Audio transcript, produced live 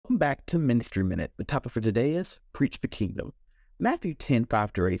Welcome back to Ministry Minute. The topic for today is Preach the Kingdom. Matthew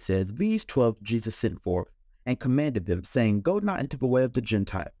 10:5-8 says, These 12 Jesus sent forth and commanded them, saying, Go not into the way of the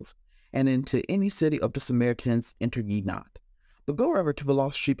Gentiles, and into any city of the Samaritans enter ye not, but go over to the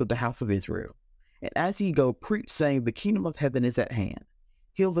lost sheep of the house of Israel. And as ye go, preach, saying, The kingdom of heaven is at hand.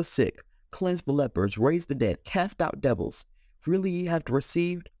 Heal the sick, cleanse the lepers, raise the dead, cast out devils. Freely ye have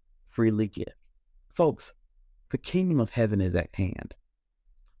received, freely give. Folks, the kingdom of heaven is at hand.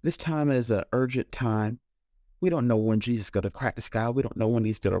 This time is an urgent time. We don't know when Jesus is going to crack the sky. We don't know when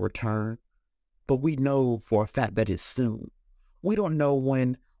he's going to return. But we know for a fact that it's soon. We don't know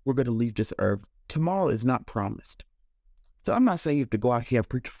when we're going to leave this earth. Tomorrow is not promised. So I'm not saying you have to go out here and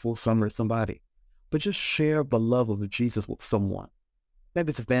preach a full sermon to somebody, but just share the love of Jesus with someone. Maybe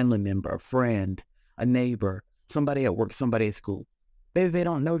it's a family member, a friend, a neighbor, somebody at work, somebody at school. Maybe they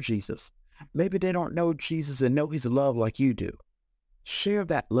don't know Jesus. Maybe they don't know Jesus and know his love like you do. Share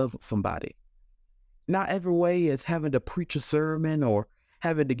that love with somebody. Not every way is having to preach a sermon or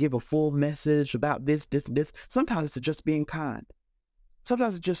having to give a full message about this. Sometimes it's just being kind.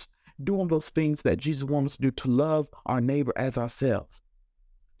 Sometimes it's just doing those things that Jesus wants us to do, to love our neighbor as ourselves.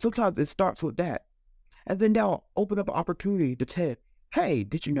 Sometimes it starts with that. And then they'll open up an opportunity to tell, hey,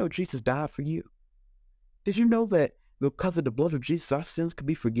 did you know Jesus died for you? Did you know that because of the blood of Jesus, our sins could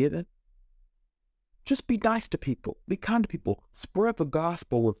be forgiven? Just be nice to people. Be kind to people. Spread the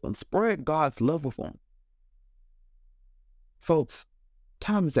gospel with them. Spread God's love with them. Folks,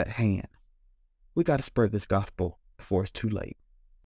 time is at hand. We got to spread this gospel before it's too late.